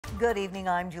Good evening,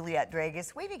 I'm Juliette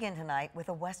Dragus. We begin tonight with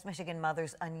a West Michigan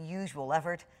mother's unusual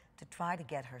effort to try to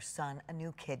get her son a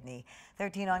new kidney.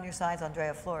 13 on your side's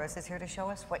Andrea Flores is here to show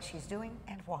us what she's doing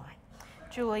and why.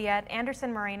 Juliette, Alicia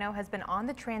Moreno has been on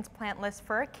the transplant list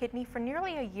for a kidney for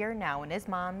nearly a year now, and his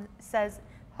mom says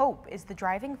hope is the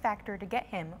driving factor to get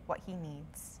him what he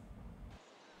needs.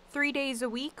 3 days a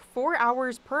week, 4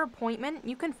 hours per appointment,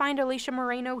 you can find Alicia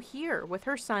Moreno here with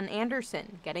her son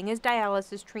Anderson, getting his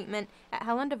dialysis treatment at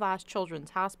Helen DeVos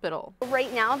Children's Hospital.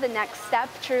 Right now, the next step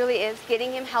truly is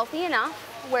getting him healthy enough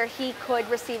where he could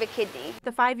receive a kidney.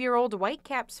 The 5-year-old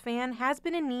Whitecaps fan has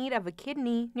been in need of a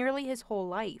kidney nearly his whole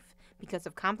life because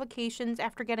of complications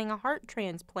after getting a heart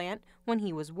transplant when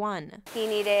he was 1. He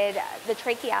needed the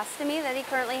tracheostomy that he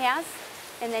currently has,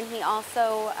 and then he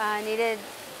also needed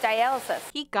dialysis.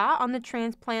 He got on the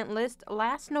transplant list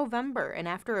last November, and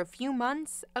after a few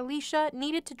months, Alicia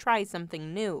needed to try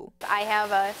something new. I have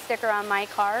a sticker on my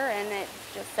car, and it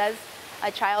just says,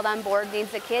 "A child on board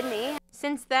needs a kidney."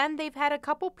 Since then, they've had a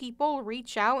couple people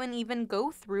reach out and even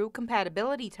go through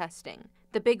compatibility testing.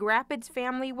 The Big Rapids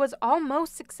family was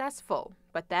almost successful,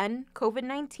 but then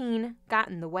COVID-19 got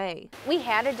in the way. We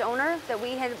had a donor that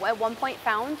we had at one point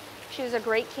found. She was a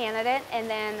great candidate, and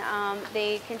then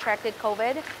they contracted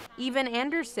COVID. Even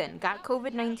Anderson got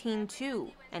COVID-19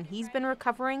 too, and he's been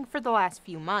recovering for the last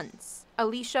few months.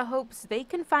 Alicia hopes they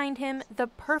can find him the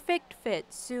perfect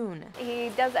fit soon. He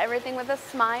does everything with a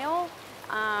smile.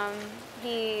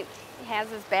 He has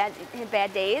his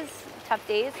bad days, tough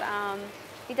days.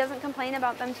 He doesn't complain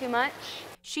about them too much.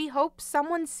 She hopes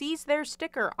someone sees their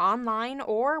sticker online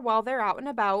or while they're out and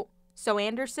about, so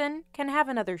Anderson can have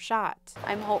another shot.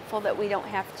 I'm hopeful that we don't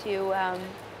have to,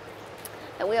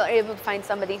 that we are able to find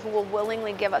somebody who will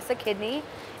willingly give us a kidney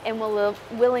and will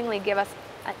willingly give us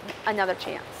another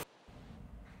chance.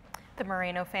 The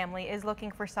Moreno family is looking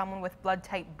for someone with blood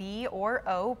type B or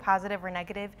O, positive or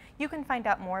negative. You can find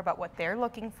out more about what they're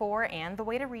looking for and the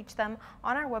way to reach them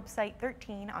on our website,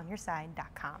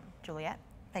 13onyourside.com. Juliette?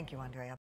 Thank you, Andrea.